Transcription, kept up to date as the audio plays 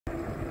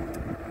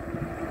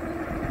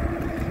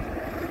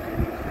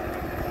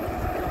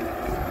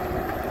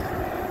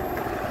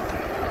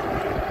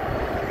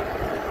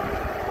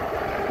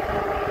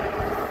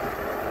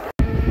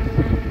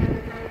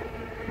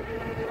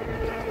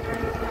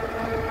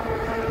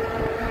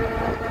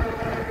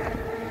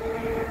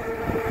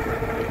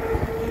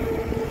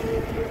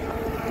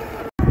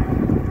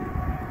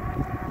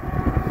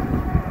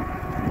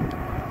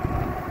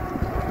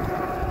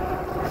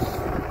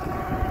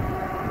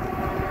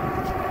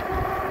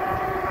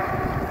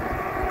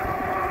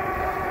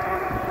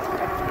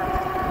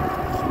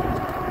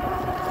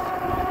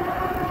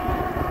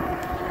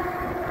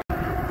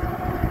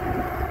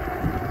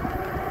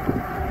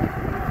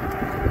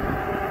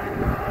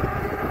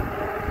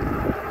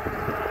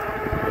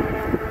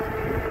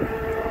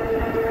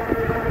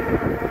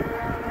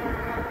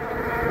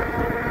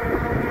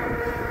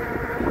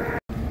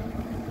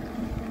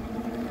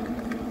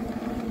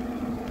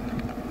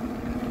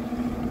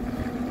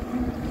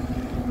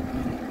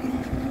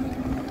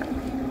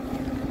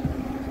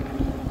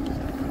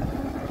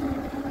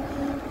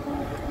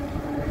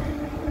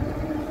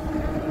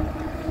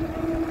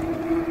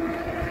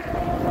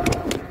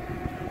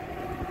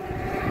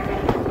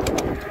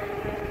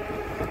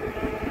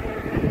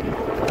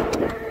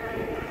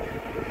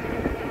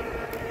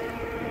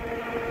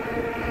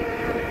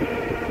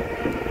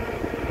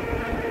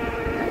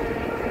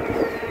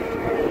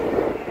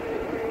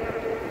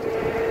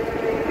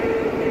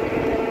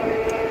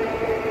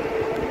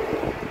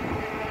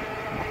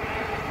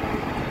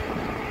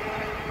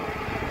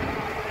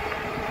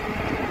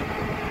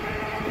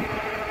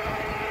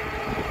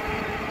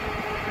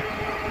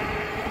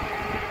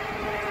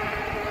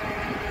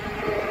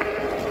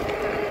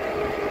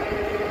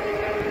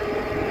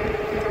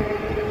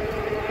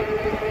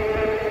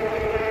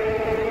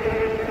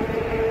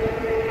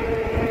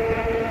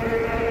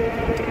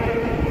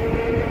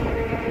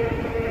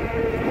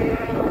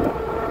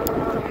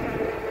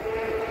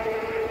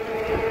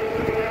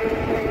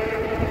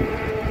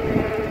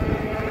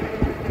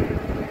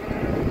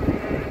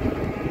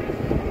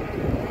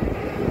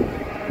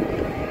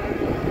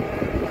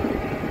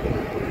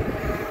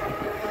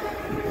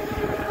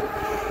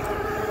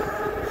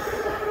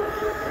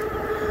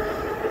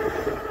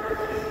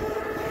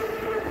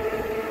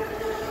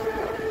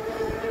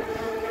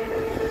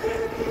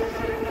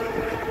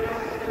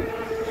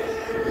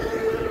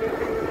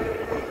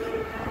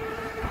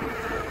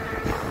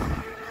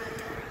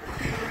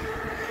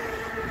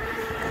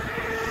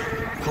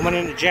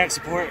coming into jack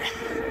support.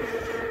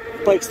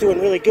 Bike's doing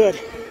really good.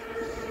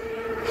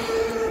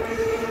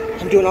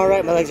 I'm doing all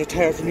right. My legs are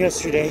tired from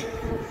yesterday.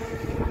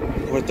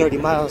 Over 30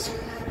 miles.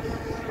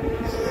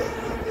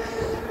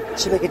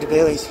 Should make it to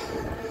Bailey's.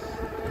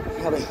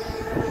 Probably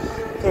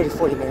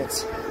 30-40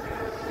 minutes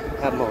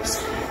at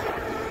most.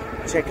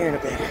 Check in a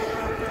bit.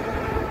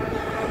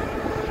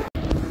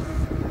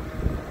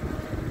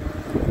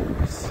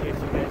 Let's see if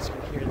you guys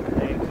can hear the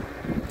lake.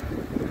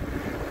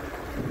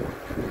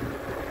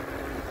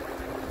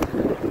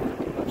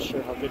 I'm not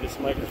sure how good this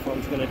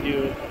microphone's gonna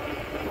do.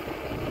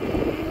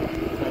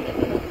 I'm kind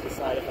of gonna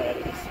decide if I had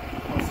to just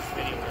post this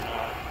video or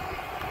not.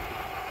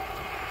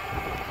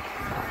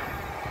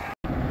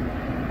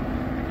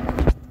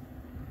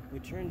 We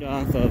turned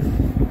off of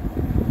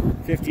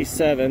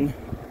 57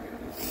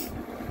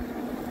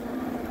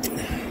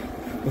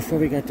 before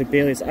we got to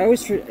Bailey's.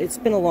 It's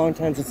been a long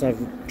time since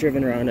I've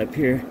driven around up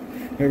here.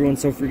 Everyone,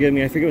 so forgive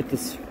me. I forget what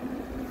this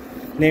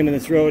name of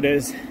this road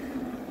is,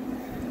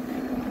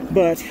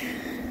 but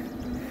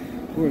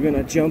we're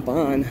gonna jump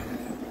on.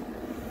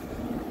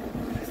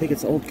 I think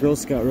it's Old Girl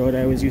Scout Road,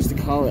 I always used to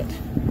call it.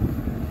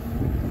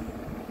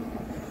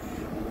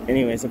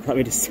 Anyways, I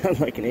probably just sound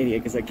like an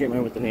idiot because I can't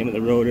remember what the name of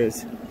the road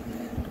is.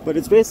 But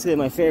it's basically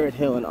my favorite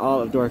hill in all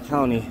of Door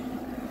County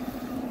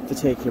to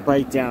take your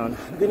bike down.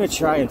 I'm gonna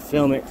try and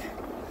film it.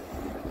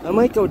 I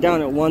might go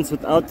down it once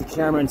without the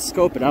camera and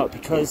scope it out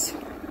because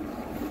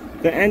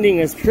the ending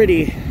is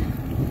pretty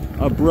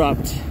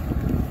abrupt.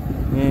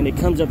 And it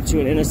comes up to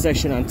an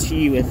intersection on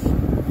T with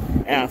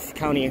F,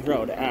 County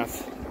Road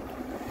F.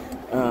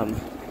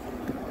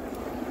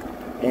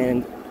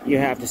 And you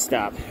have to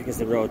stop because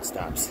the road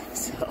stops.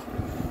 So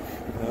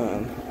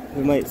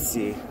we might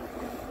see.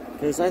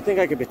 Because I think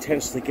I could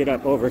potentially get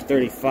up over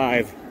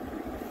 35.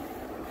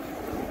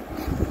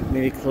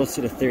 Maybe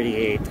closer to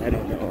 38, I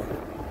don't know.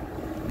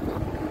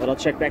 But I'll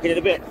check back in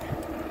a bit.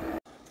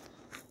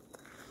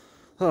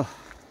 Oh,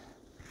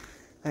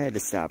 I had to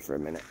stop for a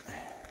minute.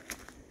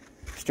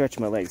 Stretch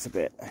my legs a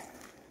bit.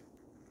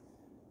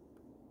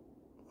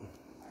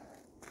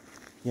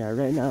 Yeah,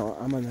 right now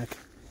I'm on the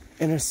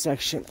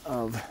intersection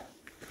of,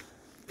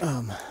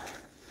 well,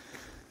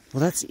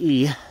 that's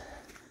E.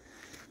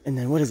 And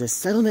then what is this,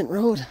 Settlement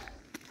Road?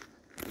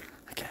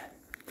 Okay.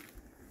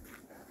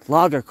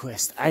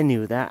 Lagerquist, I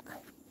knew that.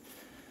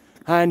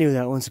 I knew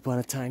that once upon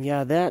a time.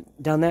 Yeah,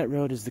 down that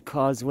road is the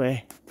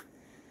causeway.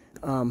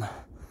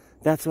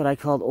 That's what I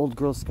called Old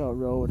Girl Scout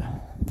Road.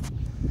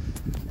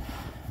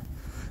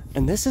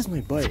 And this is my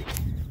bike.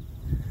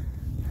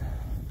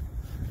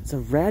 It's a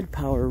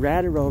RadPower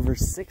RadRover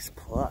 6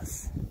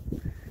 Plus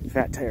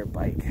fat tire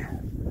bike.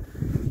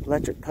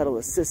 Electric pedal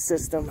assist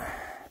system.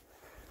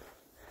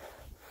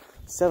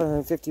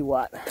 750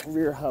 watt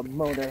rear hub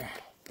motor.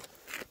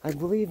 I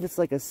believe it's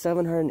like a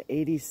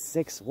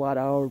 786 watt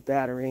hour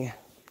battery.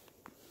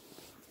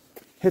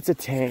 It's a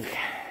tank.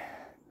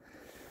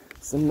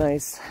 Some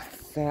nice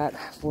fat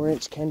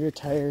 4-inch Kendra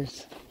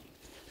tires.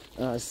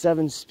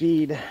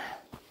 7-speed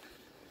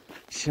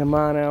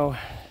Shimano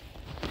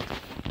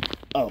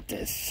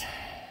Altus,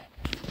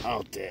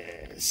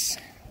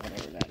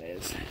 whatever that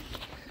is.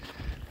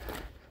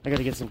 I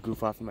gotta get some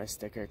goof off of my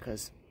sticker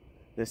because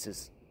this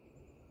is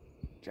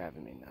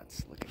driving me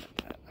nuts looking at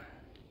that.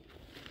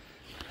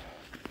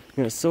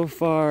 You know, so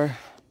far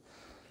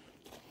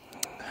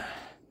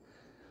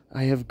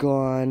I have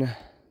gone,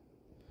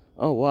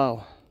 oh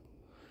wow,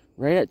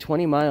 right at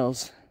 20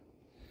 miles.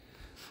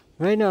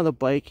 Right now the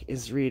bike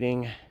is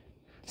reading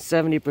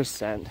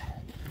 70%,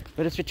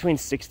 but it's between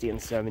 60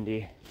 and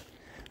 70.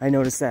 I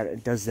noticed that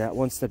it does that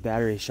once the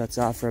battery shuts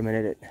off for a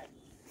minute.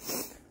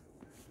 It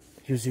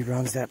usually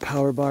rounds that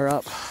power bar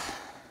up.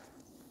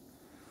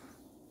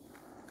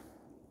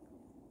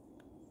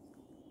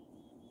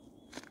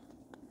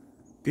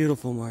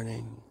 Beautiful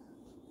morning.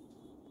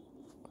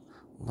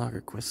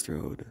 Lagerquist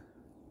Road.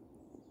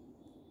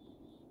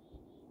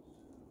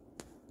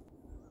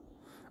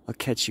 I'll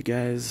catch you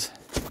guys.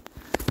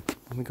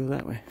 Let me go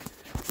that way.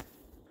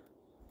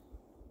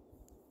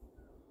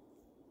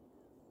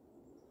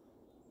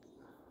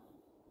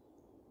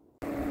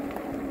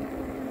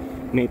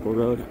 Maple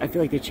Road. I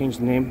feel like they changed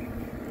the name.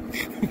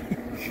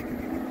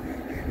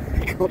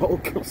 They call it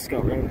Old Girl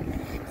Scout Road.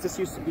 This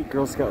used to be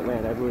Girl Scout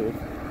land, I believe.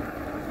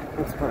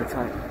 Once upon a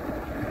time.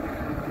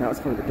 Now it's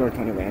called the Door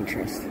County Land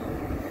Trust.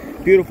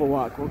 Beautiful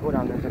walk. We'll go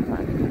down there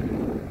sometime.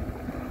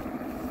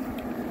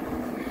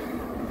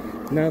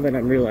 Now that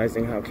I'm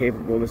realizing how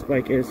capable this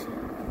bike is,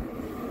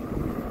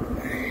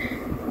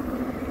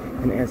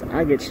 and as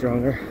I get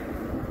stronger,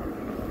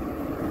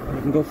 I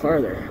can go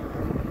farther.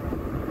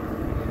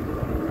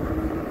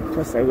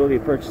 Plus, I will be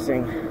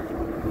purchasing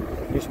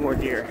just more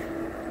deer.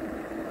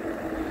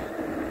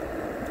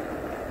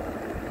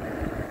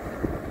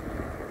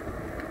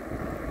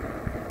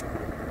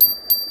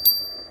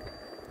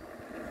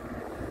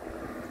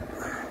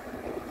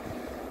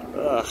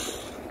 Ugh.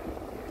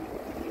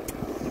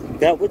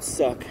 That would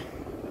suck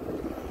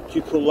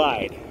to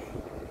collide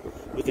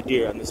with a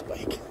deer on this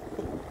bike.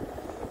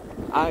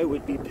 I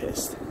would be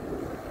pissed.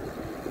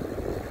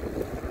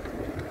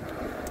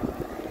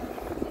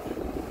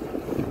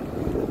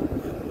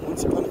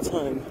 once upon a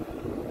time,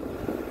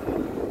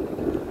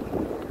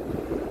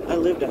 I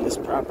lived on this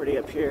property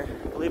up here.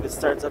 I believe it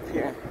starts up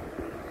here.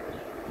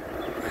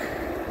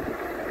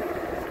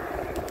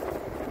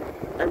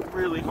 I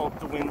really hope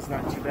the wind's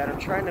not too bad. I'm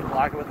trying to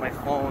block it with my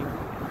phone,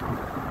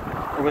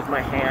 or with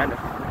my hand,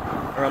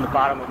 or on the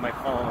bottom of my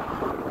phone.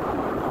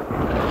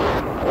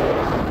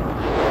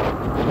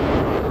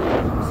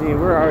 See,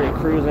 we're already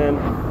cruising.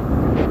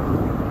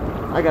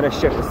 I gotta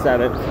shift to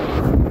 7.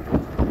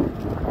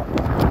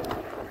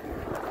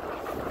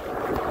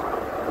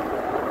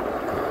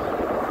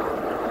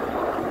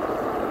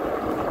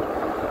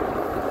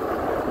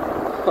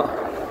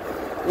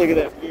 Look at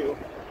that view.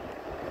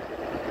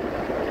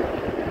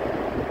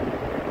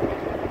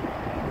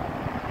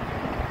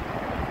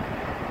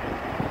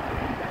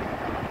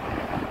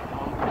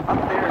 Up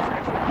there is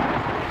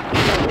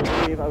actually,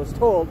 I believe I was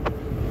told,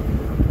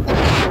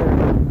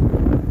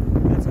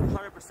 that's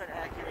 100%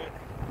 accurate.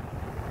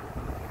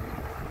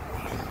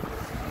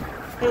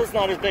 Hill's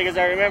not as big as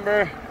I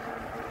remember.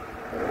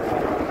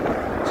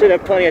 Should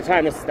have plenty of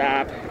time to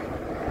stop.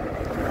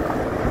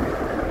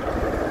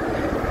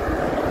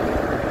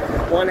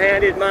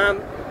 One-handed, Mom.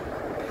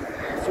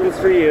 This one's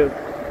for you.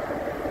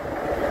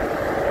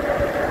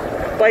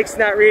 Bike's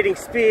not reading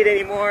speed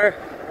anymore.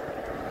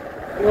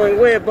 I'm going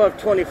way above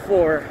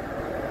 24.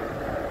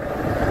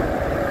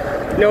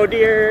 No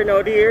deer,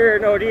 no deer,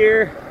 no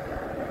deer.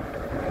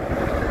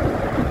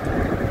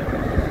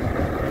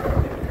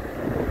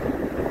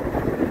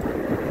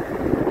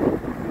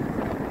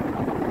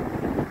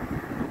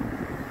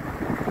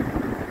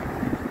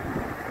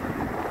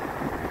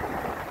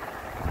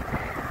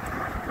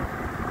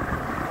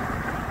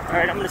 All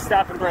right, I'm gonna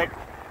stop and brake.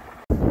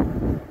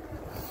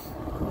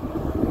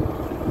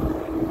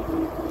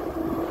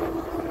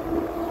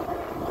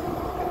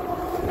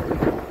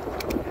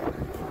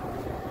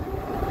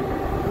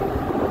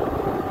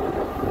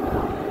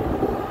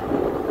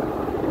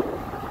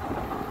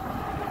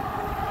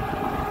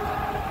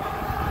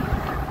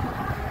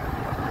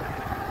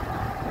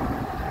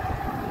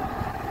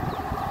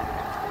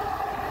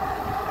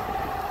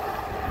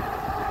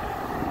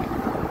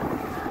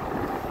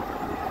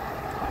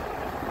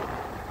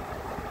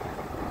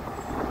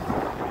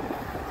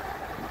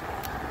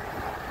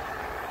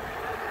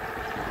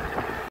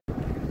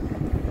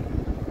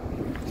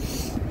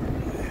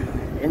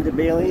 Into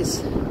Bailey's.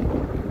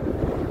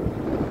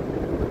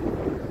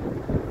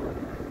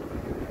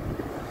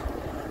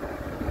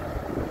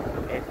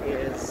 It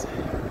is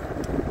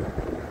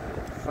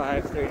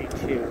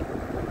 5:32,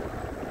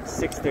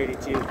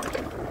 6:32.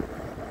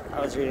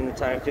 I was reading the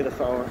time through the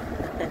phone.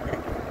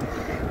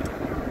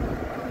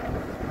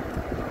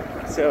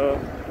 So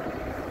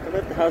I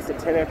left the house at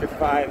 10 after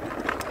 5.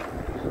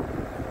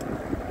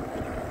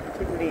 It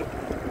took me a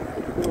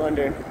little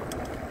under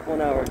 1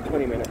 hour,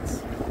 20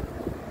 minutes.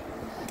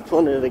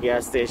 Pulled into the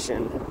gas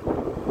station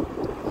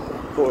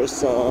for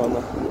some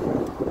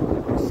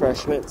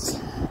refreshments,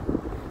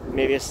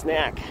 maybe a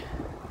snack.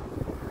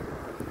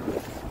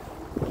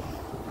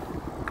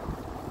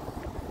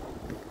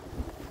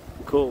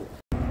 Cool.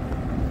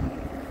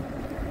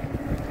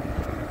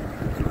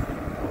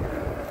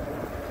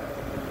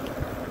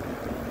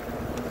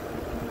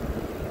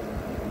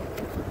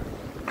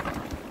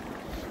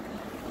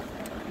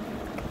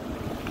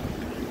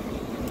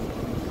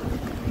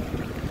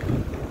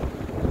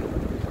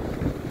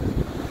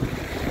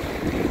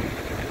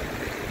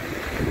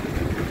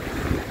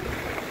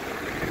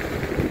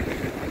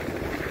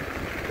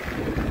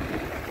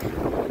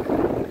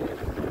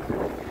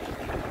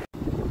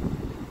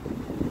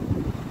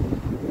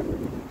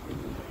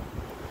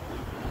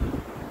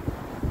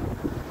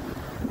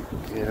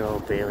 Good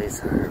old Bailey's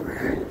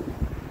Harbor.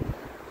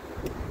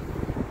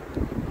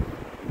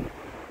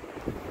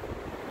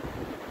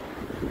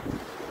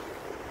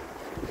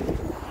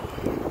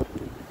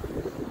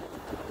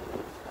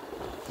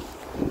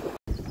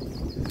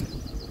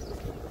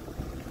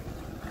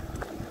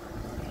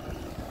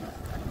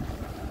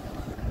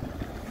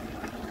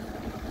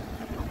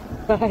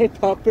 Hi,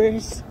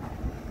 puppers.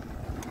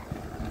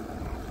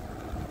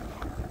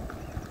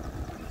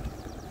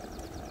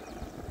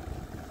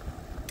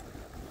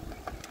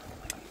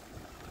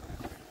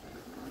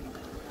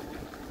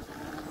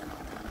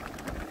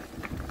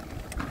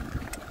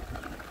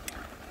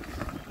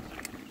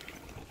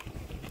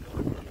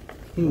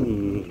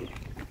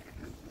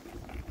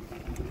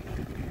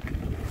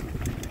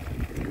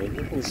 Maybe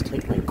I can just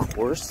take my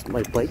course,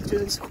 my bike through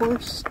this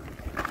course.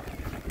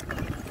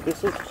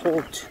 This is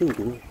hole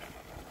 2.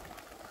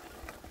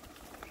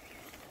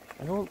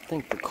 I don't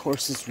think the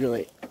course is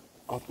really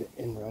up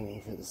and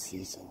running for the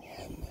season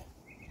yet.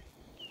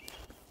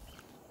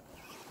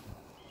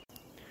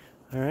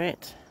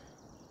 Alright.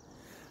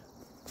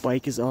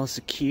 Bike is all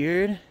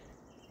secured.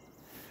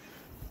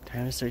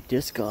 Time to start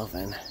disc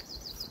golfing.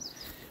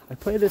 I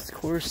played this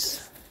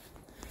course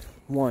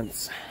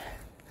once.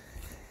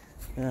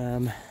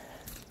 It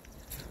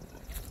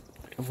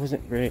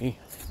wasn't very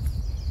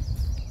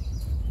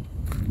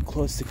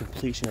close to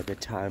completion at the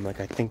time. Like,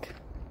 I think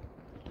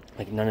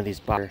like none of these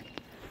bars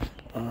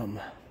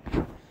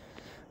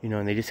You know,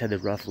 and they just had the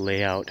rough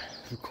layout,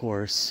 of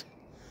course.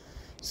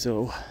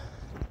 So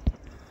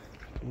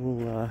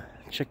we'll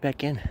check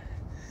back in,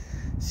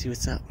 see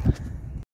what's up.